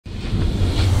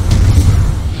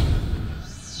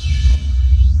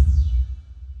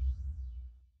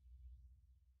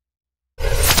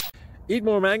Eat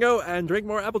more mango and drink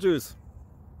more apple juice.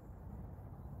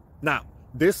 Now,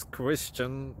 this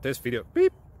video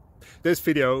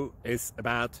is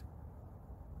about...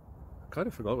 I kind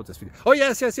of forgot what this video... Oh,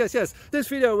 yes. This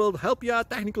video will help you out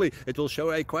technically. It will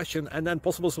show a question and then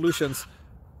possible solutions.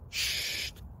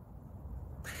 Shh.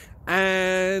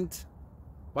 And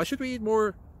why should we eat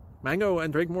more mango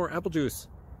and drink more apple juice?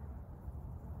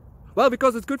 Well,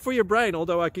 because it's good for your brain,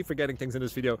 although I keep forgetting things in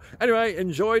this video. Anyway,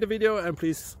 enjoy the video and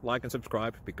please like and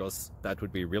subscribe, because that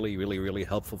would be really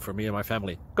helpful for me and my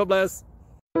family. God bless!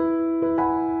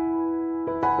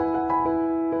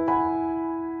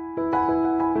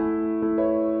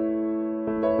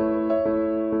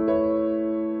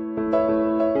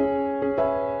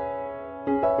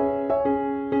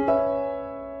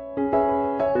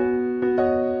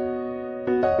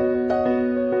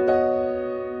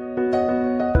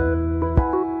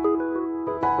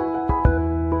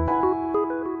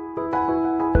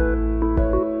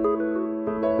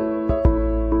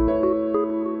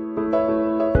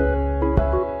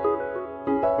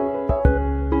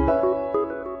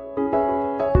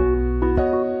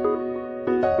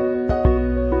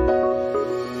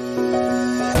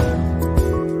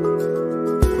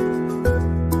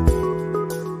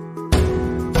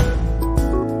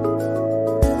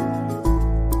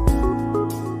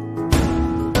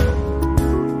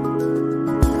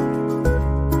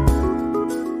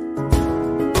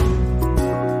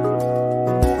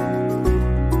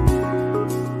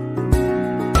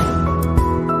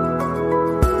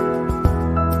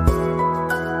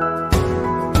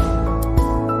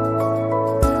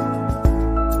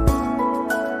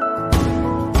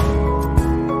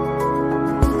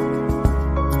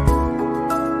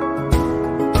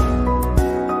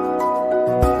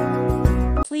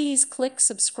 Please click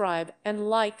subscribe and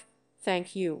like.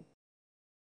 Thank you.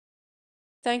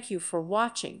 Thank you for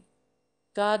watching.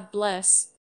 God bless.